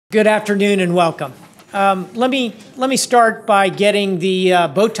Good afternoon and welcome. Let me start by getting the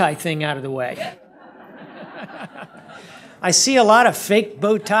bow tie thing out of the way. I see a lot of fake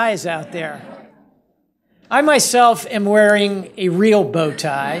bow ties out there. I myself am wearing a real bow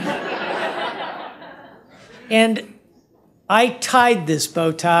tie. And I tied this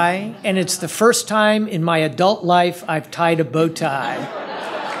bow tie, and it's the first time in my adult life I've tied a bow tie.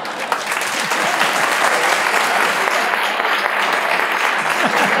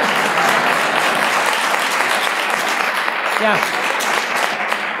 Yeah,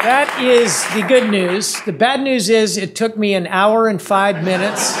 that is the good news. The bad news is it took me an hour and 5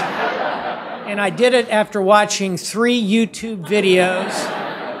 minutes, and I did it after watching 3 YouTube videos,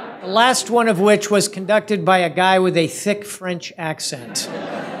 the last one of which was conducted by a guy with a thick French accent.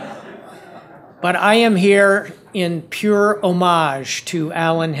 But I am here in pure homage to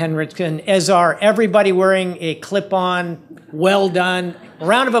Alan Henrikson, as are everybody wearing a clip-on, well done. A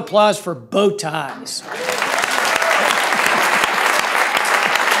round of applause for bow ties.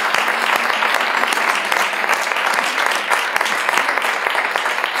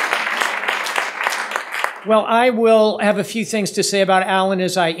 Well, I will have a few things to say about Alan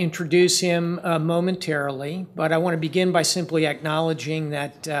as I introduce him momentarily, but I want to begin by simply acknowledging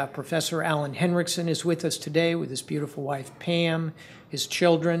that Professor Alan Henrikson is with us today with his beautiful wife, Pam, his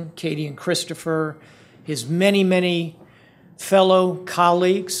children, Katie and Christopher, his many, many fellow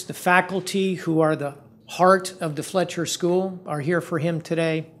colleagues, the faculty who are the heart of the Fletcher School are here for him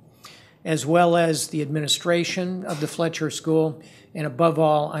today, as well as the administration of the Fletcher School. And above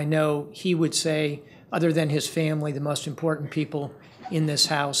all, I know he would say, other than his family, the most important people in this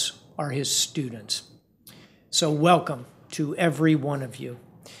house are his students. So welcome to every one of you.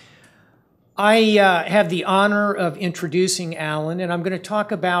 I have the honor of introducing Alan, and I'm going to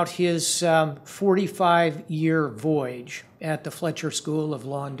talk about his 45-year voyage at the Fletcher School of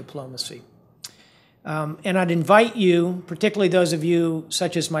Law and Diplomacy. And I'd invite you, particularly those of you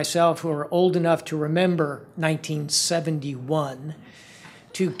such as myself who are old enough to remember 1971,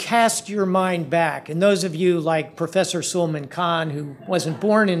 to cast your mind back. And those of you like Professor Sulman Khan, who wasn't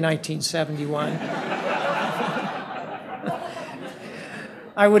born in 1971,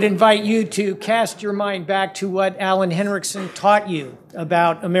 I would invite you to cast your mind back to what Alan Henrikson taught you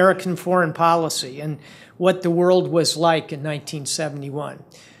about American foreign policy and what the world was like in 1971.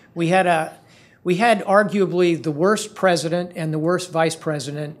 We had arguably the worst president and the worst vice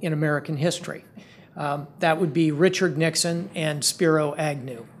president in American history. That would be Richard Nixon and Spiro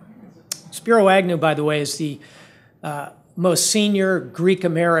Agnew. Spiro Agnew, by the way, is the most senior Greek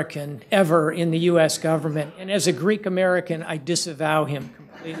American ever in the U.S. government. And as a Greek American, I disavow him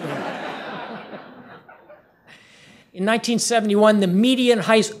completely. In 1971, the median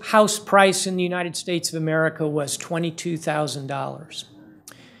house price in the United States of America was $22,000.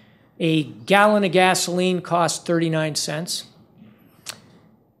 A gallon of gasoline cost 39 cents.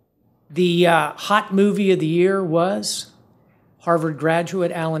 The hot movie of the year was Harvard graduate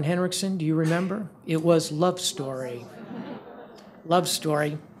Alan Henrikson. Do you remember? It was Love Story. Love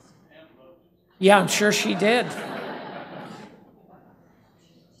Story. Yeah, I'm sure she did.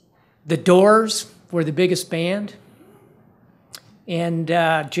 The Doors were the biggest band. And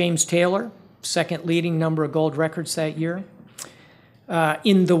James Taylor, second leading number of gold records that year.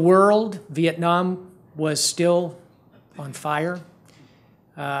 In the world, Vietnam was still on fire.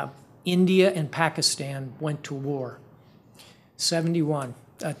 India and Pakistan went to war. 71,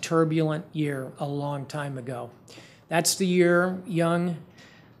 a turbulent year a long time ago. That's the year young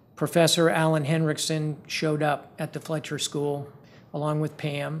Professor Alan Henrikson showed up at the Fletcher School along with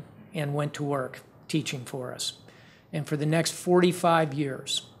Pam and went to work teaching for us. And for the next 45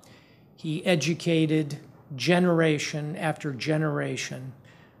 years, he educated generation after generation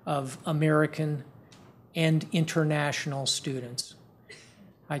of American and international students.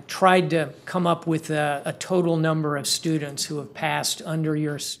 I tried to come up with a total number of students who have passed under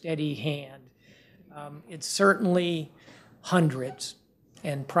your steady hand. It's certainly hundreds,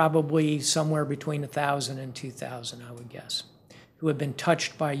 and probably somewhere between 1,000 and 2,000, I would guess, who have been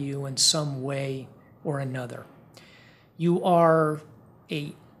touched by you in some way or another. You are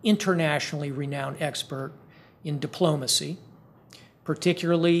an internationally renowned expert in diplomacy,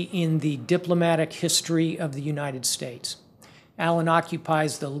 particularly in the diplomatic history of the United States. Alan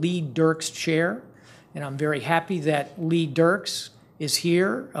occupies the Lee Dirks chair, and I'm very happy that Lee Dirks is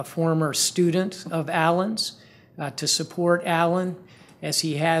here, a former student of Alan's, to support Alan, as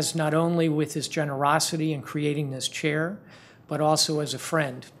he has not only with his generosity in creating this chair, but also as a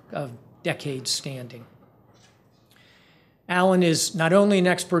friend of decades standing. Alan is not only an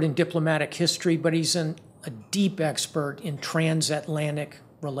expert in diplomatic history, but he's a deep expert in transatlantic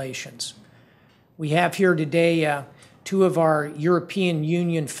relations. We have here today two of our European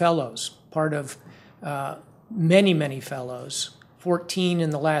Union fellows, part of many, many fellows, 14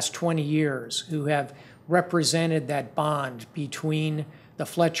 in the last 20 years, who have represented that bond between the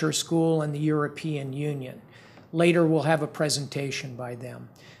Fletcher School and the European Union. Later, we'll have a presentation by them.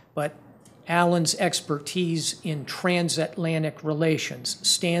 But Alan's expertise in transatlantic relations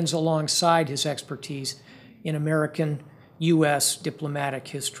stands alongside his expertise in American-U.S. diplomatic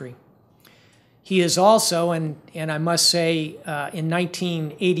history. He is also, and I must say, in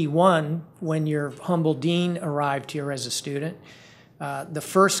 1981, when your humble dean arrived here as a student, the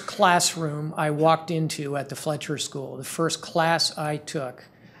first classroom I walked into at the Fletcher School, the first class I took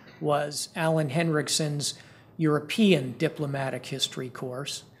was Alan Henrikson's European Diplomatic History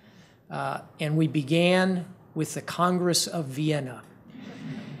course. And we began with the Congress of Vienna.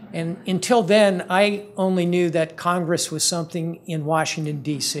 And until then, I only knew that Congress was something in Washington,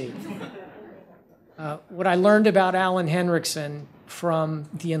 D.C. What I learned about Alan Henrikson from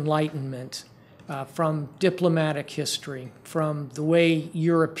the Enlightenment, from diplomatic history, from the way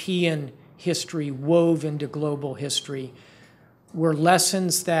European history wove into global history, were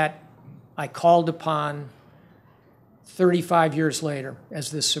lessons that I called upon 35 years later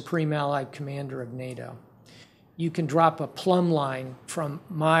as the Supreme Allied Commander of NATO. You can drop a plumb line from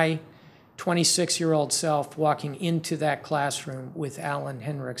my 26-year-old self walking into that classroom with Alan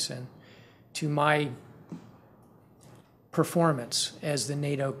Henrikson to my performance as the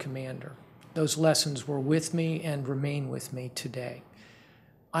NATO commander. Those lessons were with me and remain with me today.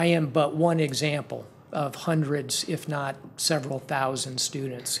 I am but one example of hundreds, if not several thousand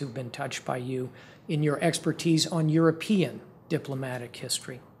students who've been touched by you in your expertise on European diplomatic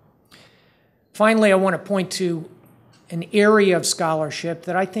history. Finally, I want to point to an area of scholarship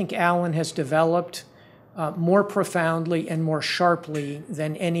that I think Alan has developed more profoundly and more sharply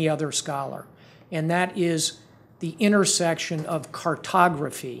than any other scholar, and that is the intersection of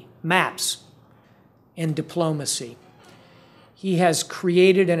cartography, maps, and diplomacy. He has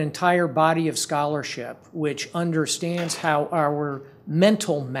created an entire body of scholarship which understands how our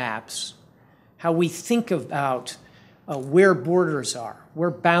mental maps, how we think about where borders are,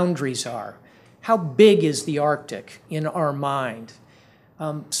 where boundaries are, how big is the Arctic in our mind.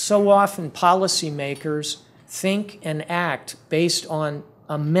 So often policymakers think and act based on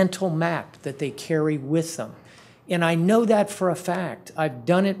a mental map that they carry with them. And I know that for a fact. I've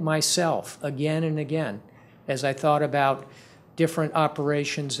done it myself again and again as I thought about different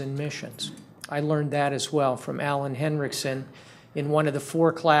operations and missions. I learned that as well from Alan Henrikson in one of the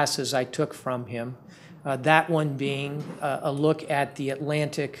 4 classes I took from him, that one being a look at the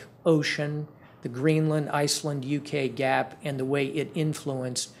Atlantic Ocean, the Greenland, Iceland, UK gap, and the way it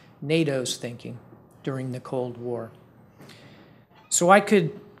influenced NATO's thinking during the Cold War. So I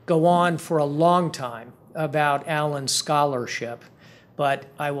could go on for a long time about Alan's scholarship, but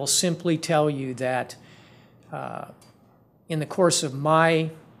I will simply tell you that in the course of my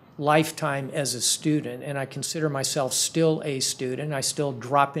lifetime as a student, and I consider myself still a student, I still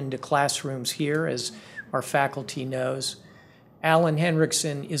drop into classrooms here, as our faculty knows, Alan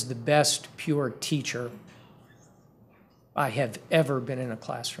Henrikson is the best pure teacher I have ever been in a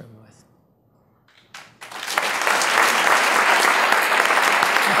classroom with.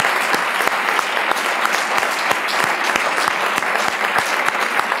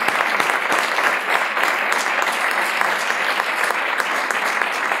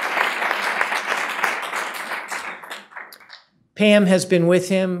 Pam has been with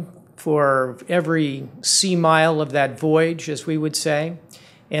him for every sea mile of that voyage, as we would say.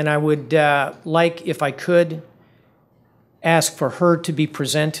 And I would like, if I could, ask for her to be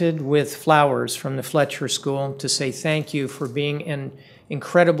presented with flowers from the Fletcher School to say thank you for being an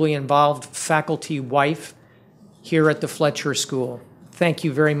incredibly involved faculty wife here at the Fletcher School. Thank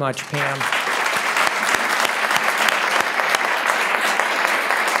you very much, Pam.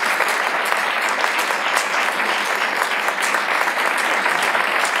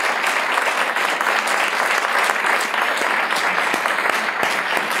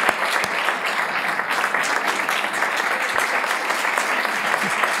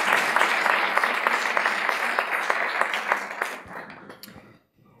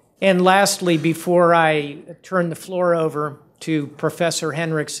 And lastly, before I turn the floor over to Professor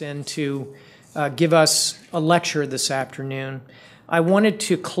Henrikson to give us a lecture this afternoon, I wanted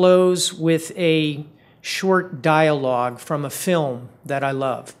to close with a short dialogue from a film that I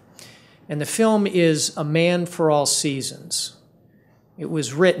love. And the film is A Man for All Seasons. It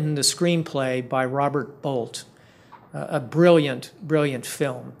was written, the screenplay, by Robert Bolt, a brilliant, brilliant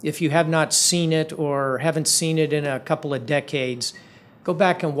film. If you have not seen it or haven't seen it in a couple of decades, Go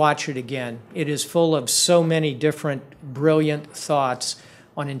back and watch it again. It is full of so many different brilliant thoughts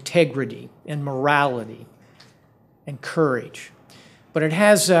on integrity and morality and courage. But it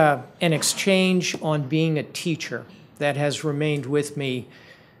has an exchange on being a teacher that has remained with me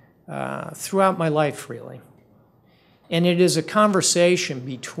throughout my life, really. And it is a conversation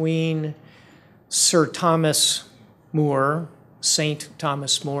between Sir Thomas More, Saint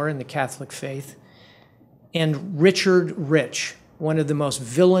Thomas More in the Catholic faith, and Richard Rich, one of the most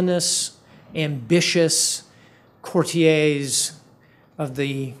villainous, ambitious courtiers of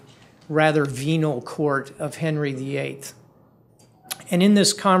the rather venal court of Henry VIII. And in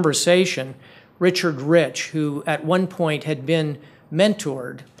this conversation, Richard Rich, who at one point had been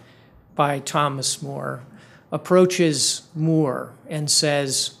mentored by Thomas More, approaches More and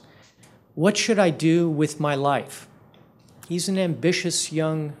says, "What should I do with my life?" He's an ambitious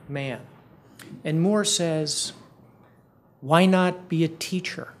young man. And More says, "Why not be a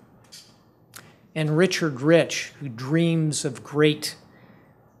teacher?" And Richard Rich, who dreams of great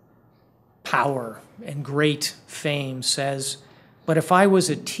power and great fame, says, "But if I was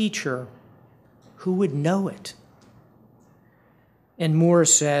a teacher, who would know it?" And More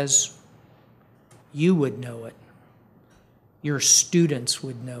says, "You would know it. Your students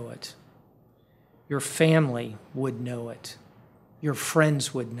would know it. Your family would know it. Your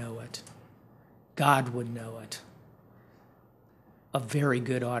friends would know it. God would know it. A very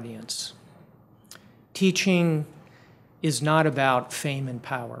good audience." Teaching is not about fame and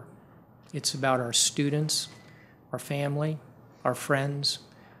power. It's about our students, our family, our friends,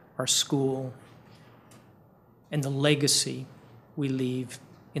 our school, and the legacy we leave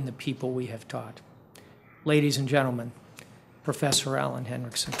in the people we have taught. Ladies and gentlemen, Professor Alan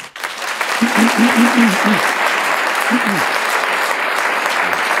Henrikson.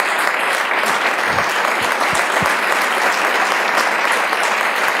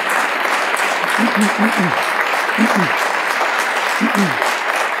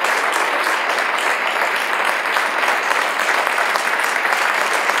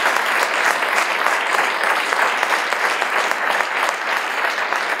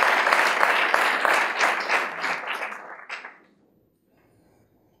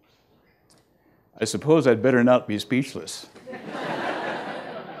 I suppose I'd better not be speechless.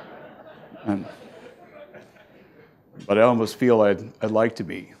 But I almost feel I'd like to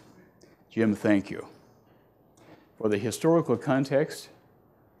be. Jim, thank you. For the historical context,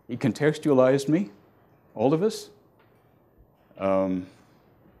 he contextualized me, all of us.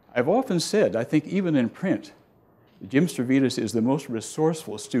 I've often said, I think even in print, Jim Stavridis is the most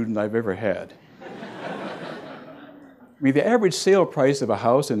resourceful student I've ever had. I mean, the average sale price of a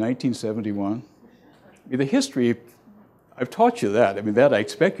house in 1971, I mean, the history, I've taught you that. I mean, that I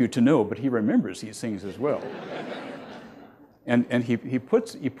expect you to know, but he remembers these things as well. And he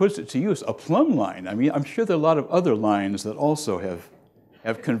puts it to use, a plumb line. I mean, I'm sure there are a lot of other lines that also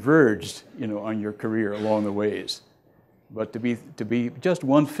have converged, on your career along the ways. But to be just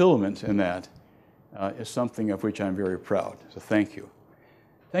one filament in that is something of which I'm very proud. So thank you.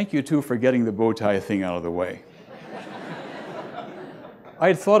 Thank you, too, for getting the bow tie thing out of the way. I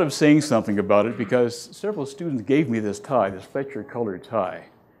had thought of saying something about it because several students gave me this tie, this Fletcher colored tie,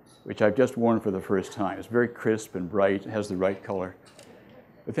 which I've just worn for the first time. It's very crisp and bright, it has the right color.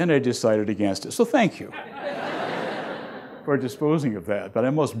 But then I decided against it, so thank you for disposing of that. But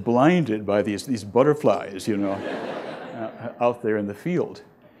I'm almost blinded by these butterflies, out there in the field.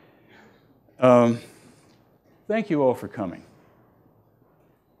 Thank you all for coming.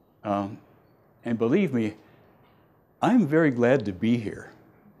 And believe me, I'm very glad to be here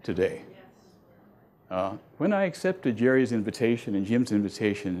today. When I accepted Jerry's invitation and Jim's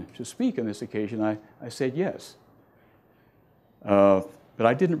invitation to speak on this occasion, I said yes. But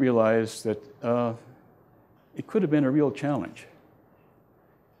I didn't realize that it could have been a real challenge.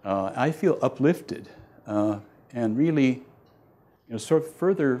 I feel uplifted and really sort of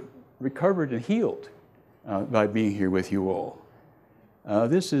further recovered and healed by being here with you all.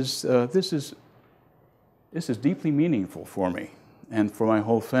 This is deeply meaningful for me and for my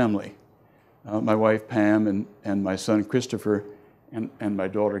whole family. My wife Pam and my son Christopher and my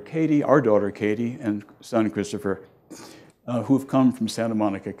daughter Katie, our daughter Katie, and son Christopher, who've come from Santa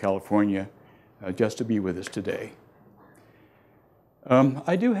Monica, California, just to be with us today.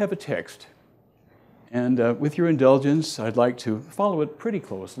 I do have a text, and with your indulgence, I'd like to follow it pretty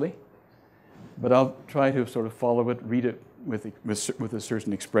closely, but I'll try to sort of follow it, read it with a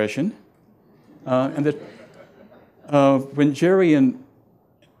certain expression. And that when Jerry and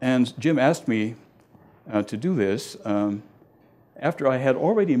Jim asked me to do this, after I had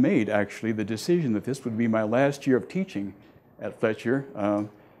already made, actually, the decision that this would be my last year of teaching at Fletcher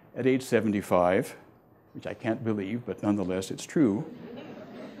at age 75, which I can't believe, but nonetheless it's true,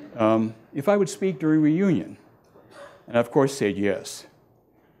 if I would speak during reunion. And I, of course, said yes.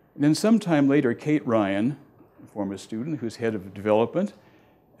 And then sometime later, Kate Ryan, a former student who's head of development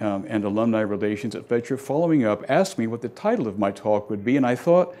and alumni relations at Fletcher, following up, asked me what the title of my talk would be, and I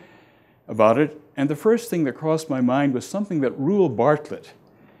thought about it, and the first thing that crossed my mind was something that Reuel Bartlett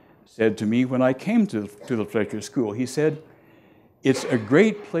said to me when I came to the Fletcher School. He said, "It's a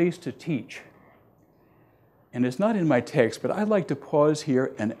great place to teach." And it's not in my text, but I'd like to pause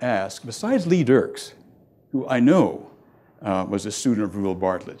here and ask, besides Lee Dirks, who I know was a student of Reuel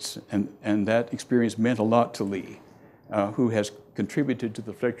Bartlett's, and that experience meant a lot to Lee, who has contributed to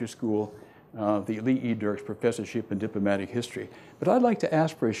the Fletcher School, the Lee E. Dirks Professorship in Diplomatic History. But I'd like to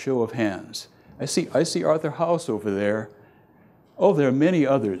ask for a show of hands. I see Arthur House over there. Oh, there are many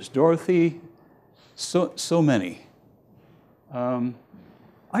others. Dorothy, so many.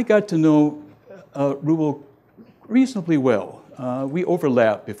 I got to know Reuel reasonably well. We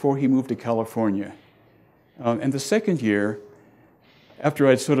overlapped before he moved to California. And the second year, after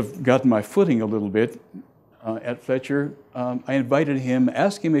I'd sort of gotten my footing a little bit at Fletcher, I invited him,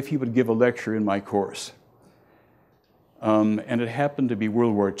 asked him if he would give a lecture in my course. And it happened to be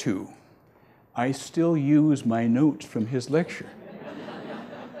World War II. I still use my notes from his lecture.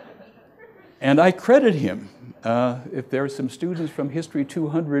 And I credit him. If there are some students from History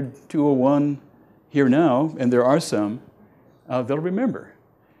 200, 201 here now, and there are some, they'll remember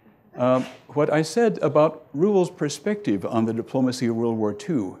what I said about Reuel's perspective on the diplomacy of World War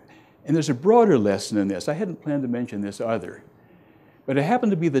II. And there's a broader lesson in this. I hadn't planned to mention this either. But it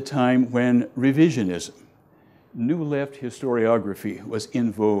happened to be the time when revisionism, New Left historiography, was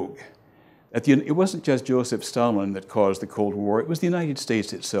in vogue. It wasn't just Joseph Stalin that caused the Cold War. It was the United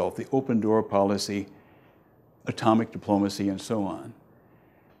States itself, the open door policy, atomic diplomacy, and so on.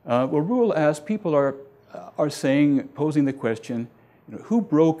 Well, Reuel asked, people are posing the question, who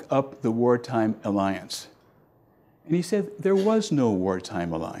broke up the wartime alliance? And he said, there was no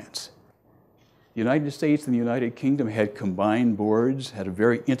wartime alliance. The United States and the United Kingdom had combined boards, had a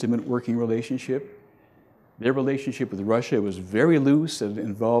very intimate working relationship. Their relationship with Russia was very loose. It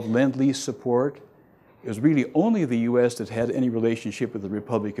involved Lend-Lease support. It was really only the US that had any relationship with the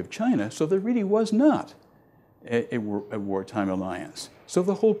Republic of China, so there really was not a wartime alliance. So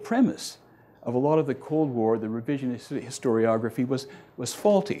the whole premise of a lot of the Cold War, the revisionist historiography, was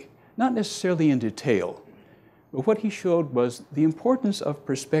faulty, not necessarily in detail, but what he showed was the importance of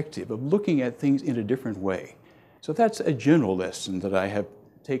perspective, of looking at things in a different way. So that's a general lesson that I have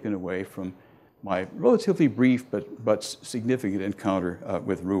taken away from my relatively brief but significant encounter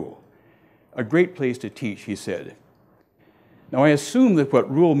with Reuel. A great place to teach, he said. Now I assume that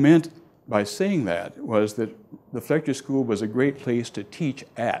what Reuel meant by saying that was that the Fletcher School was a great place to teach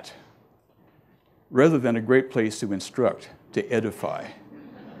at, rather than a great place to instruct, to edify,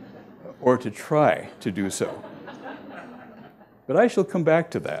 or to try to do so. But I shall come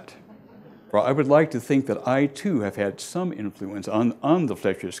back to that. For I would like to think that I too have had some influence on the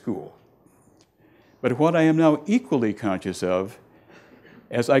Fletcher School. But what I am now equally conscious of,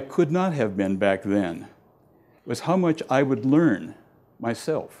 as I could not have been back then, was how much I would learn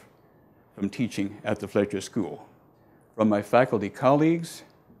myself from teaching at the Fletcher School, from my faculty colleagues,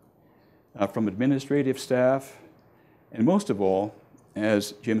 from administrative staff, and most of all,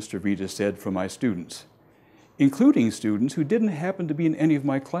 as Jim Stavridis said, from my students, including students who didn't happen to be in any of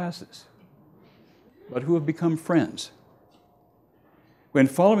my classes, but who have become friends. When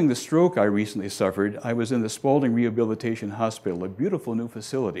following the stroke I recently suffered, I was in the Spaulding Rehabilitation Hospital, a beautiful new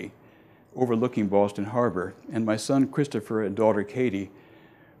facility overlooking Boston Harbor, and my son Christopher and daughter Katie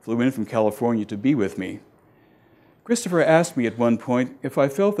flew in from California to be with me. Christopher asked me at one point if I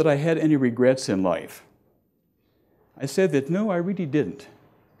felt that I had any regrets in life. I said that no, I really didn't,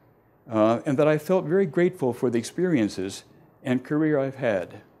 and that I felt very grateful for the experiences and career I've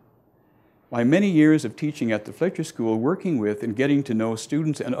had. My many years of teaching at the Fletcher School, working with and getting to know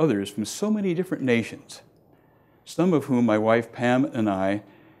students and others from so many different nations, some of whom my wife Pam and I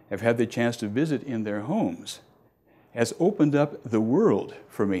have had the chance to visit in their homes, has opened up the world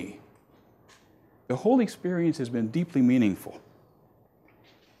for me. The whole experience has been deeply meaningful.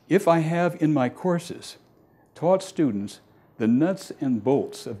 If I have in my courses taught students the nuts and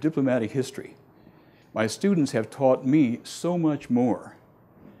bolts of diplomatic history, my students have taught me so much more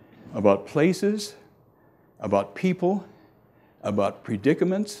about places, about people, about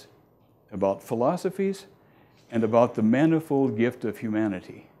predicaments, about philosophies, and about the manifold gift of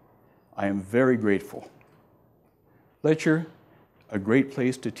humanity. I am very grateful. Fletcher, a great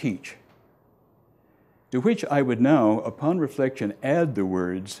place to teach. to which I would now, upon reflection, add the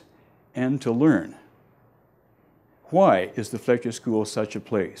words, and to learn. Why is the Fletcher School such a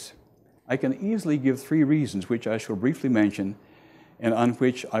place? I can easily give 3 reasons which I shall briefly mention and on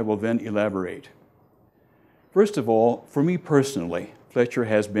which I will then elaborate. First of all, for me personally, Fletcher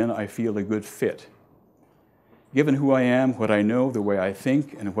has been, I feel, a good fit. Given who I am, what I know, the way I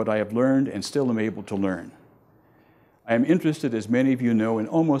think, and what I have learned and still am able to learn. I am interested, as many of you know, in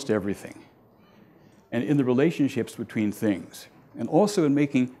almost everything, and in the relationships between things, and also in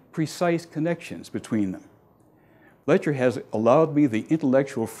making precise connections between them. Fletcher has allowed me the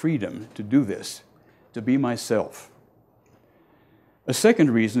intellectual freedom to do this, to be myself. A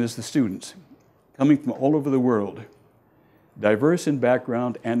second reason is the students, coming from all over the world, diverse in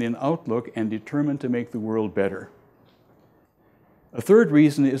background and in outlook and determined to make the world better. A third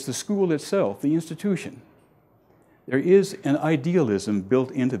reason is the school itself, the institution. There is an idealism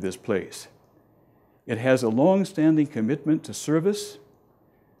built into this place. It has a long-standing commitment to service,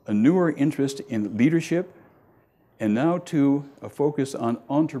 a newer interest in leadership, and now too a focus on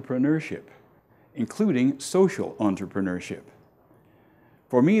entrepreneurship, including social entrepreneurship.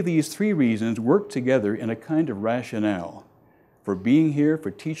 For me, these 3 reasons work together in a kind of rationale for being here, for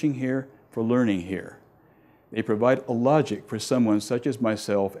teaching here, for learning here. They provide a logic for someone such as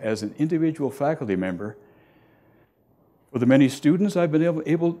myself as an individual faculty member, for the many students I've been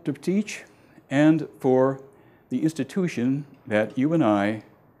able to teach, and for the institution that you and I,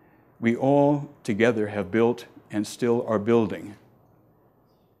 we all together have built and still are building.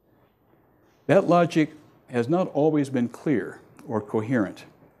 That logic has not always been clear or coherent,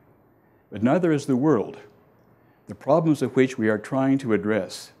 but neither is the world, the problems of which we are trying to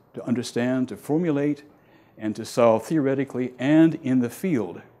address, to understand, to formulate, and to solve theoretically and in the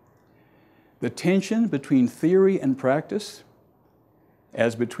field. The tension between theory and practice,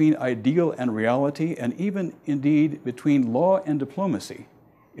 as between ideal and reality, and even indeed between law and diplomacy,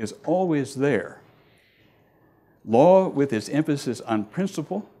 is always there. Law with its emphasis on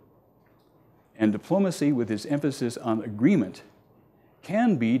principle, and diplomacy with its emphasis on agreement,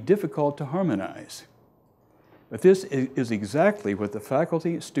 can be difficult to harmonize. But this is exactly what the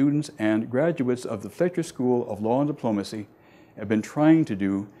faculty, students, and graduates of the Fletcher School of Law and Diplomacy have been trying to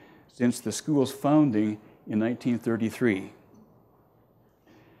do since the school's founding in 1933.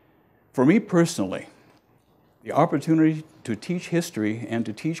 For me personally, the opportunity to teach history and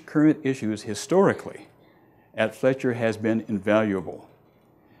to teach current issues historically at Fletcher has been invaluable.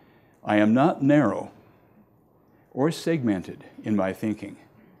 I am not narrow or segmented in my thinking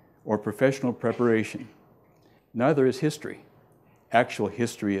or professional preparation. Neither is history, actual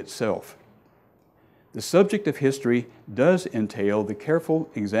history itself. The subject of history does entail the careful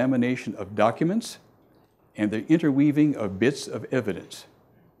examination of documents and the interweaving of bits of evidence.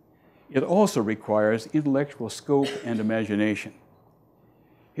 It also requires intellectual scope and imagination.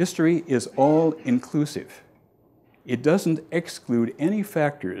 History is all-inclusive. It doesn't exclude any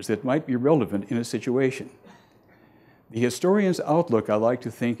factors that might be relevant in a situation. The historian's outlook, I like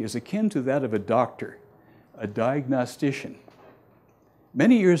to think, is akin to that of a doctor, a diagnostician.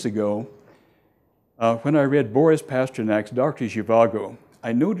 Many years ago, when I read Boris Pasternak's Dr. Zhivago,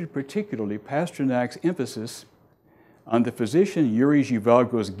 I noted particularly Pasternak's emphasis on the physician Yuri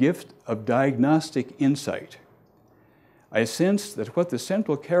Zhivago's gift of diagnostic insight. I sensed that what the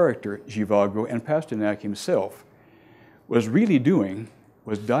central character, Zhivago, and Pasternak himself was really doing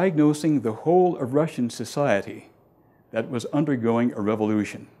was diagnosing the whole of Russian society that was undergoing a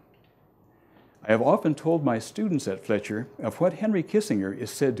revolution. I have often told my students at Fletcher of what Henry Kissinger is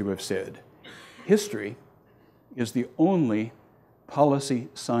said to have said: history is the only policy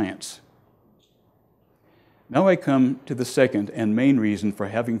science. Now I come to the second and main reason for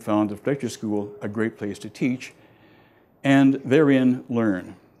having found the Fletcher School a great place to teach, and therein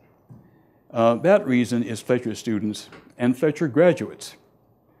learn. That reason is Fletcher students and Fletcher graduates.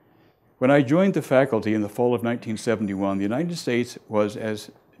 When I joined the faculty in the fall of 1971, the United States was, as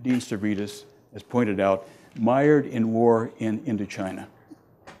Dean Stavridis has pointed out, mired in war in Indochina.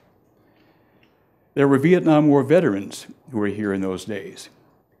 There were Vietnam War veterans who were here in those days,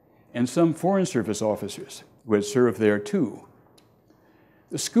 and some Foreign Service officers who had served there too.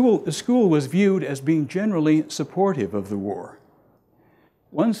 The school was viewed as being generally supportive of the war.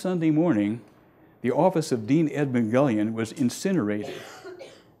 One Sunday morning, the office of Dean Edmund Gullion was incinerated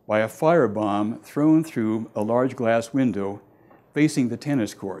by a firebomb thrown through a large glass window facing the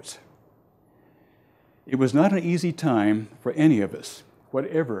tennis courts. It was not an easy time for any of us,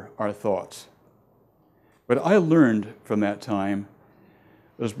 whatever our thoughts. What I learned from that time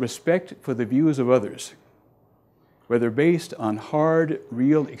was respect for the views of others, whether based on hard,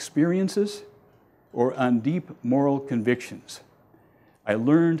 real experiences or on deep moral convictions. I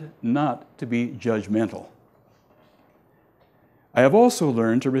learned not to be judgmental. I have also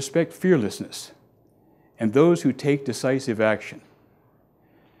learned to respect fearlessness and those who take decisive action.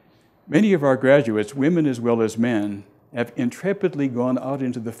 Many of our graduates, women as well as men, have intrepidly gone out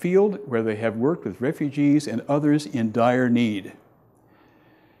into the field where they have worked with refugees and others in dire need.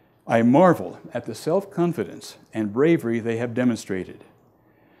 I marvel at the self-confidence and bravery they have demonstrated.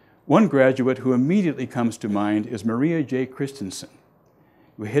 One graduate who immediately comes to mind is Maria J. Christensen,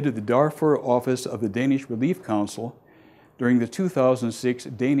 who headed the Darfur office of the Danish Relief Council during the 2006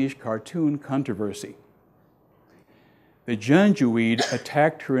 Danish cartoon controversy. The Janjaweed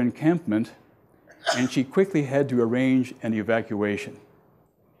attacked her encampment, and she quickly had to arrange an evacuation.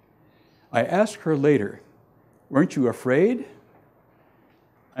 I asked her later, "Weren't you afraid?"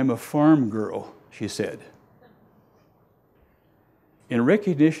 "I'm a farm girl," she said. In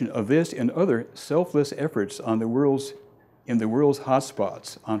recognition of this and other selfless efforts in the world's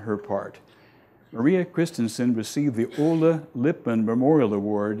hotspots on her part, Maria Christensen received the Ole Lippmann Memorial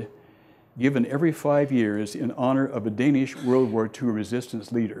Award, given every 5 years in honor of a Danish World War II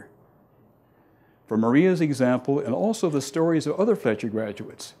resistance leader. For Maria's example, and also the stories of other Fletcher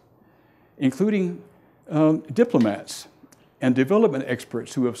graduates, including diplomats and development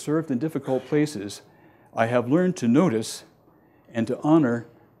experts who have served in difficult places, I have learned to notice and to honor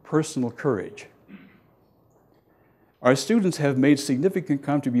personal courage. Our students have made significant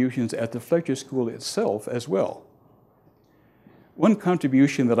contributions at the Fletcher School itself as well. One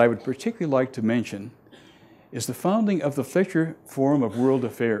contribution that I would particularly like to mention is the founding of the Fletcher Forum of World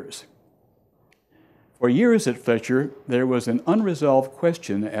Affairs. For years at Fletcher, there was an unresolved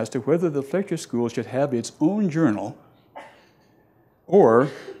question as to whether the Fletcher School should have its own journal or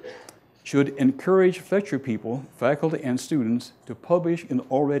should encourage Fletcher people, faculty and students, to publish in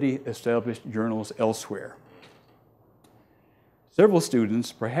already established journals elsewhere. Several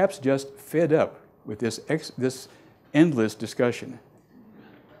students, perhaps just fed up with this endless discussion,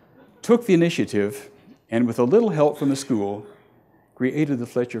 took the initiative and, with a little help from the school, created the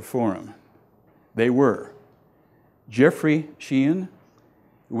Fletcher Forum. They were Jeffrey Sheehan,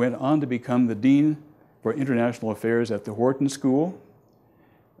 who went on to become the Dean for International Affairs at the Wharton School.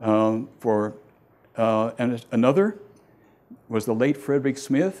 And another was the late Frederick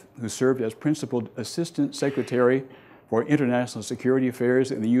Smith, who served as Principal Assistant Secretary for International Security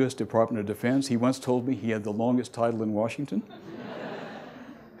Affairs in the U.S. Department of Defense. He once told me he had the longest title in Washington.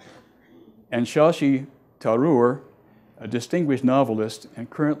 And Shashi Tharoor, a distinguished novelist and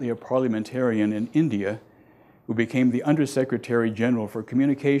currently a parliamentarian in India, who became the Undersecretary General for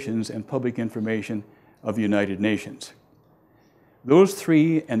Communications and Public Information of the United Nations. Those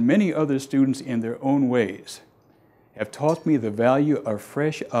three and many other students in their own ways have taught me the value of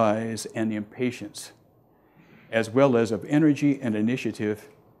fresh eyes and impatience, as well as of energy and initiative,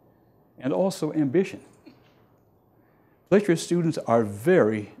 and also ambition. Fletcher students are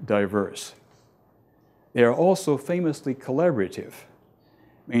very diverse. They are also famously collaborative,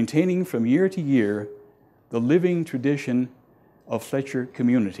 maintaining from year to year the living tradition of Fletcher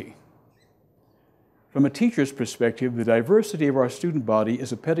community. From a teacher's perspective, the diversity of our student body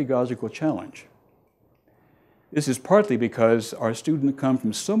is a pedagogical challenge. This is partly because our students come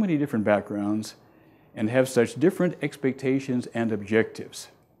from so many different backgrounds and have such different expectations and objectives.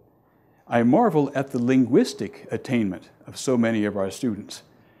 I marvel at the linguistic attainment of so many of our students,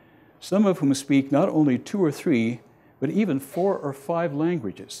 some of whom speak not only 2 or 3, but even 4 or 5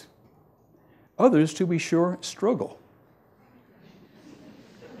 languages. Others, to be sure, struggle.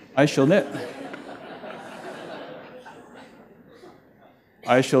 I shall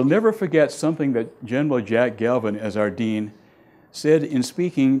never forget something that General Jack Galvin, as our dean, said in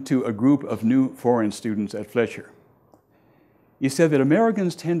speaking to a group of new foreign students at Fletcher. He said that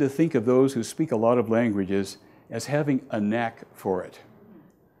Americans tend to think of those who speak a lot of languages as having a knack for it.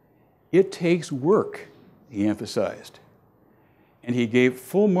 It takes work, he emphasized. And he gave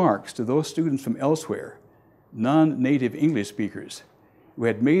full marks to those students from elsewhere, non-native English speakers, who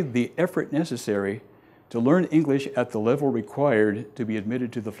had made the effort necessary to learn English at the level required to be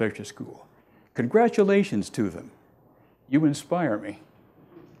admitted to the Fletcher School. Congratulations to them. You inspire me.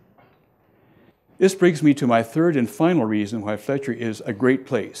 This brings me to my third and final reason why Fletcher is a great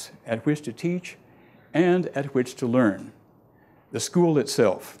place at which to teach and at which to learn: the school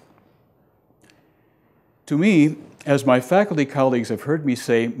itself. To me, as my faculty colleagues have heard me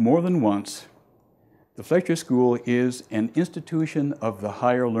say more than once, the Fletcher School is an institution of the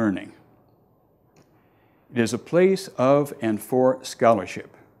higher learning. It is a place of and for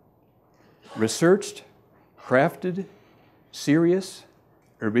scholarship, researched, crafted, serious,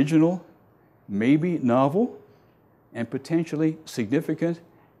 original, maybe novel, and potentially significant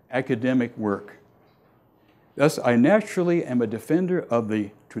academic work. Thus, I naturally am a defender of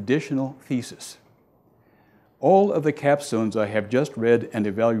the traditional thesis. All of the capstones I have just read and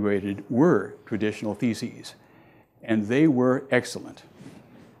evaluated were traditional theses, and they were excellent.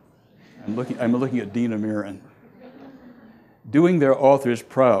 I'm looking at Dina Mirren. Doing their authors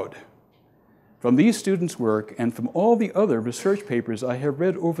proud. From these students' work and from all the other research papers I have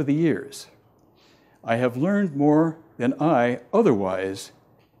read over the years, I have learned more than I otherwise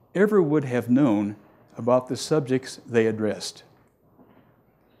ever would have known about the subjects they addressed.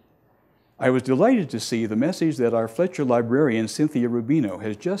 I was delighted to see the message that our Fletcher librarian, Cynthia Rubino,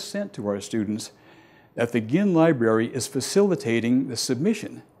 has just sent to our students that the Ginn Library is facilitating the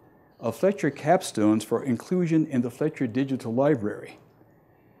submission of Fletcher capstones for inclusion in the Fletcher Digital Library.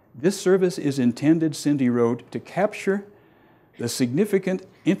 This service is intended, Cindy wrote, to capture the significant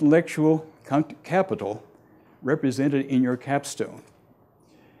intellectual capital represented in your capstone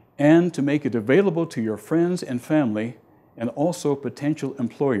and to make it available to your friends and family and also potential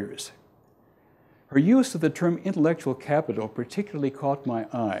employers. Her use of the term intellectual capital particularly caught my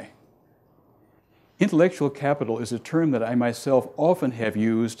eye. Intellectual capital is a term that I myself often have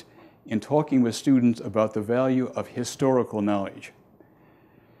used in talking with students about the value of historical knowledge.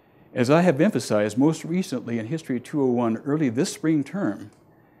 As I have emphasized most recently in History 201 early this spring term,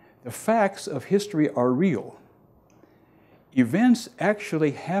 the facts of history are real. Events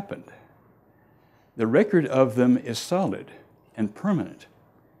actually happened. The record of them is solid and permanent.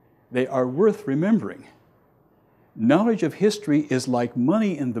 They are worth remembering. Knowledge of history is like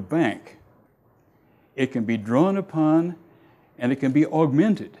money in the bank. It can be drawn upon and it can be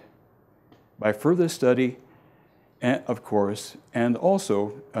augmented by further study, of course, and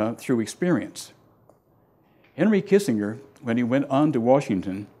also through experience. Henry Kissinger, when he went on to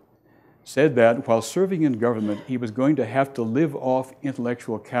Washington, said that while serving in government, he was going to have to live off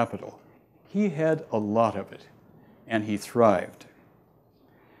intellectual capital. He had a lot of it, and he thrived.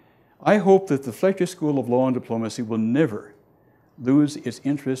 I hope that the Fletcher School of Law and Diplomacy will never lose its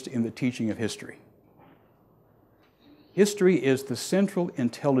interest in the teaching of history. History is the central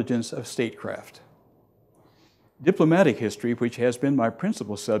intelligence of statecraft. Diplomatic history, which has been my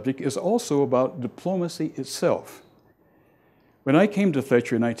principal subject, is also about diplomacy itself. When I came to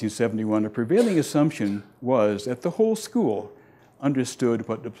Fletcher in 1971, a prevailing assumption was that the whole school understood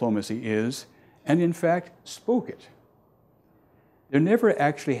what diplomacy is and, in fact, spoke it. There never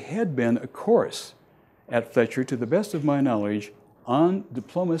actually had been a course at Fletcher, to the best of my knowledge, on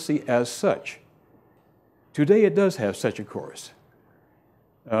diplomacy as such. Today it does have such a course,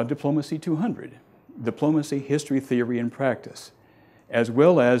 Diplomacy 200, Diplomacy, History, Theory, and Practice, as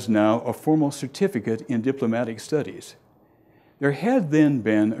well as now a formal certificate in diplomatic studies. There had then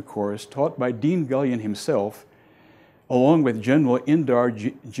been a course taught by Dean Gullion himself, along with General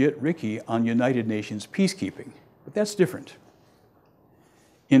Indar Jit Ricky on United Nations peacekeeping, but that's different.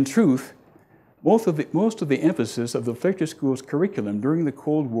 In truth, most of the emphasis of the Fletcher School's curriculum during the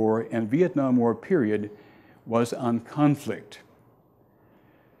Cold War and Vietnam War period was on conflict.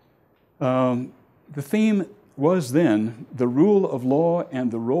 The theme was then the rule of law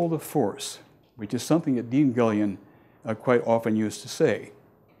and the role of force, which is something that Dean Gullion quite often used to say.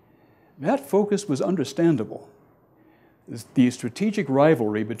 That focus was understandable. The strategic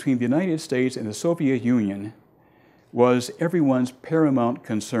rivalry between the United States and the Soviet Union was everyone's paramount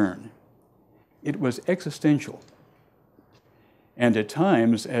concern. It was existential. And at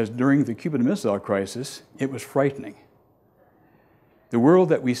times, as during the Cuban Missile Crisis, it was frightening. The world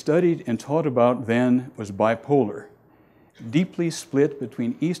that we studied and taught about then was bipolar, deeply split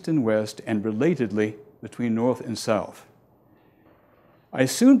between East and West, and relatedly between North and South. I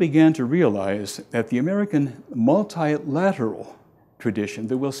soon began to realize that the American multilateral tradition,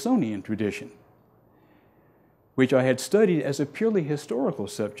 the Wilsonian tradition, which I had studied as a purely historical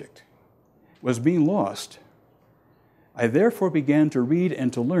subject, was being lost. I therefore began to read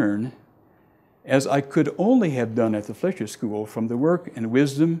and to learn, as I could only have done at the Fletcher School, from the work and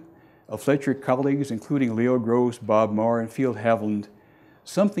wisdom of Fletcher colleagues, including Leo Gross, Bob Marr, and Field Haviland,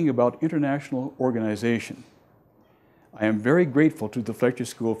 something about international organization. I am very grateful to the Fletcher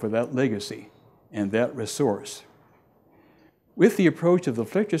School for that legacy and that resource. With the approach of the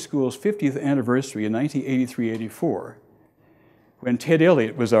Fletcher School's 50th anniversary in 1983-84, when Ted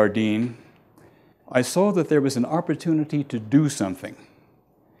Elliott was our dean, I saw that there was an opportunity to do something.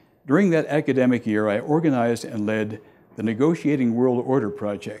 During that academic year, I organized and led the Negotiating World Order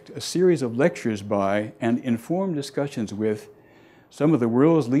Project, a series of lectures by and informed discussions with some of the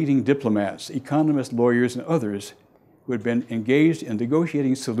world's leading diplomats, economists, lawyers, and others who who had been engaged in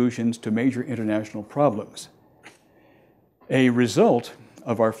negotiating solutions to major international problems. A result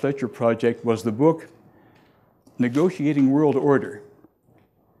of our Fletcher project was the book, Negotiating World Order,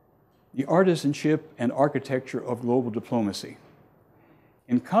 The Artisanship and Architecture of Global Diplomacy.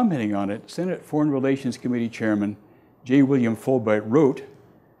 In commenting on it, Senate Foreign Relations Committee Chairman J. William Fulbright wrote,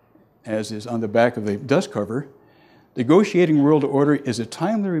 as is on the back of the dust cover, "Negotiating World Order is a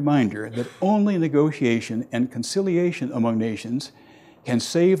timely reminder that only negotiation and conciliation among nations can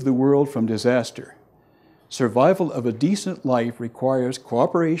save the world from disaster. Survival of a decent life requires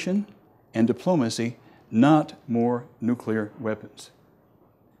cooperation and diplomacy, not more nuclear weapons."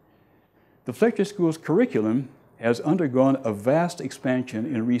 The Fletcher School's curriculum has undergone a vast expansion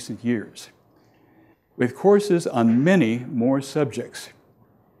in recent years, with courses on many more subjects.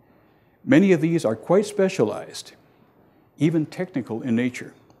 Many of these are quite specialized, even technical in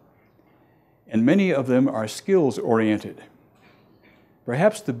nature, and many of them are skills-oriented.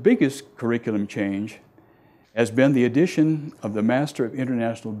 Perhaps the biggest curriculum change has been the addition of the Master of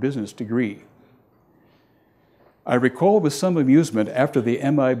International Business degree. I recall with some amusement, after the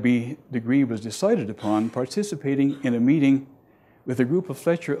MIB degree was decided upon, participating in a meeting with a group of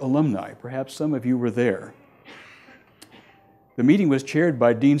Fletcher alumni. Perhaps some of you were there. The meeting was chaired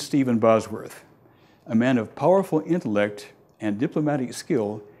by Dean Stephen Bosworth, a man of powerful intellect and diplomatic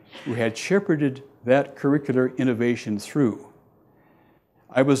skill who had shepherded that curricular innovation through.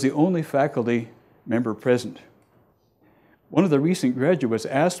 I was the only faculty member present. One of the recent graduates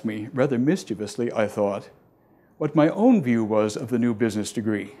asked me, rather mischievously, I thought, what my own view was of the new business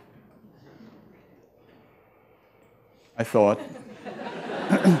degree. I thought.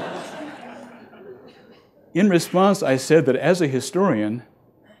 In response, I said that as a historian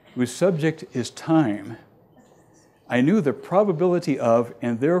whose subject is time, I knew the probability of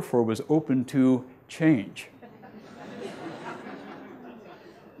and therefore was open to change.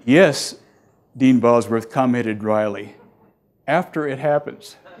 Yes, Dean Bosworth commented dryly, after it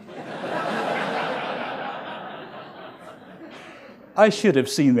happens. I should have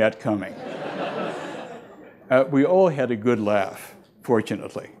seen that coming. We all had a good laugh,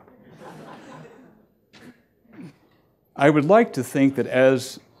 fortunately. I would like to think that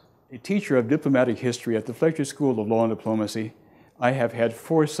as a teacher of diplomatic history at the Fletcher School of Law and Diplomacy, I have had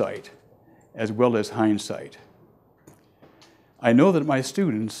foresight as well as hindsight. I know that my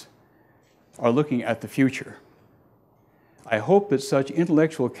students are looking at the future. I hope that such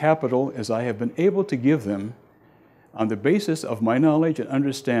intellectual capital as I have been able to give them on the basis of my knowledge and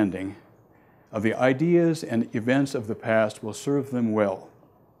understanding of the ideas and events of the past will serve them well,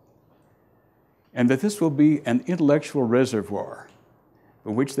 and that this will be an intellectual reservoir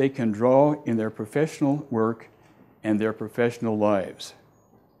from which they can draw in their professional work and their professional lives.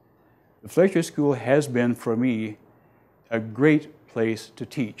 The Fletcher School has been, for me, a great place to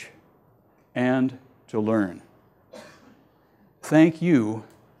teach and to learn. Thank you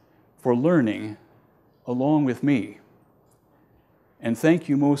for learning along with me. And thank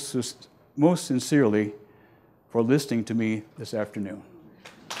you most sincerely for listening to me this afternoon.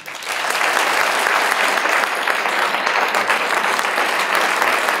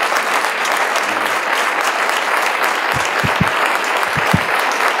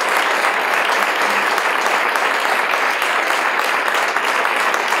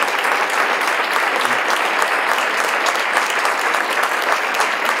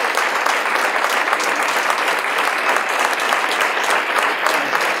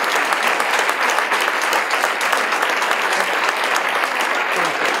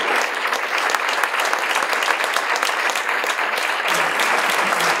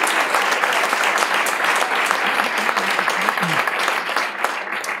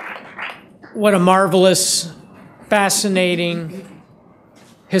 What a marvelous, fascinating,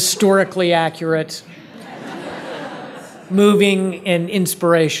 historically accurate, moving, and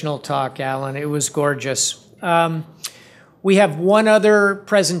inspirational talk, Alan. It was gorgeous. We have one other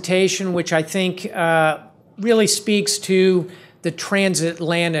presentation which I think really speaks to the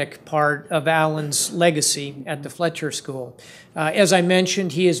transatlantic part of Alan's legacy at the Fletcher School. As I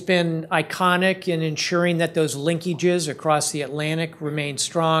mentioned, he has been iconic in ensuring that those linkages across the Atlantic remain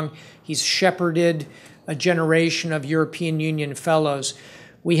strong. He's shepherded a generation of European Union fellows.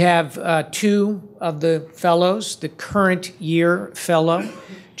 We have two of the fellows, the current year fellow,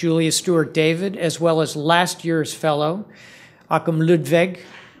 Julia Stewart-David, as well as last year's fellow, Achim Ludwig,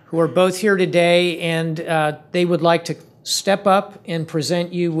 who are both here today, and they would like to step up and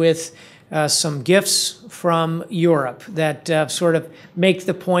present you with some gifts from Europe that sort of make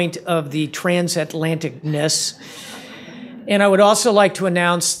the point of the transatlanticness. And I would also like to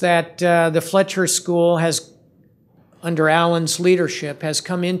announce that the Fletcher School has under Alan's leadership, has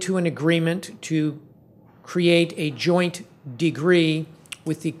come into an agreement to create a joint degree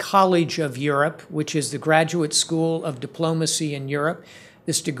with the College of Europe, which is the Graduate School of Diplomacy in Europe.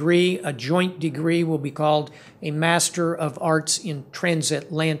 This degree, a joint degree, will be called a Master of Arts in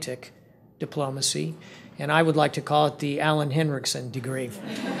Transatlantic Diplomacy, and I would like to call it the Alan Henrikson degree.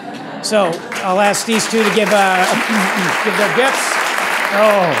 So I'll ask these two to give their gifts.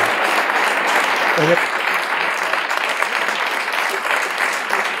 Oh.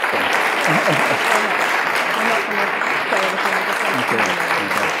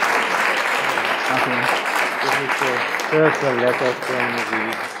 First, a letter from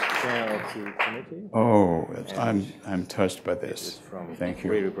the chair of the committee. Oh, I'm touched by this. From Thank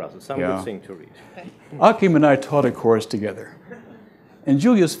you. Really Brussels. Some good thing to read. Akim and I taught a course together, and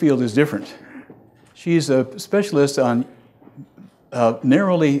Julia's field is different. She's a specialist on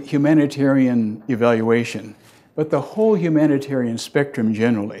narrowly humanitarian evaluation, but the whole humanitarian spectrum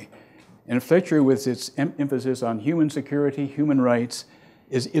generally. And Fletcher, with its emphasis on human security, human rights,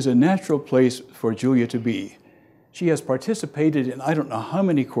 is a natural place for Julia to be. She has participated in I don't know how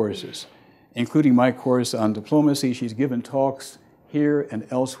many courses, including my course on diplomacy. She's given talks here and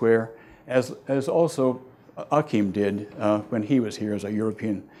elsewhere, as also Akim did when he was here as a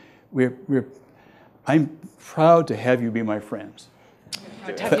European. I'm proud to have you be my friends.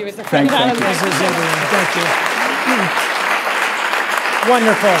 To have you as a friend. Thank you. Thank you.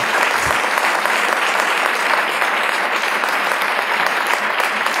 Wonderful.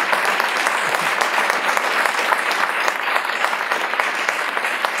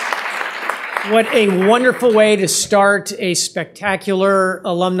 What a wonderful way to start a spectacular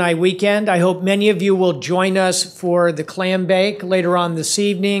alumni weekend. I hope many of you will join us for the clam bake later on this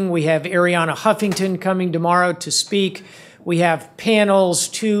evening. We have Ariana Huffington coming tomorrow to speak. We have panels,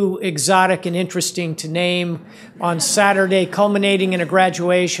 too exotic and interesting to name, on Saturday, culminating in a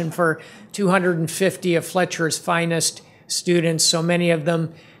graduation for 250 of Fletcher's finest students, so many of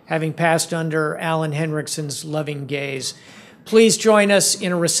them having passed under Alan Henrikson's loving gaze. Please join us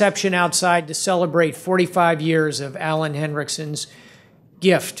in a reception outside to celebrate 45 years of Alan Henrikson's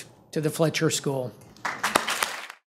gift to the Fletcher School.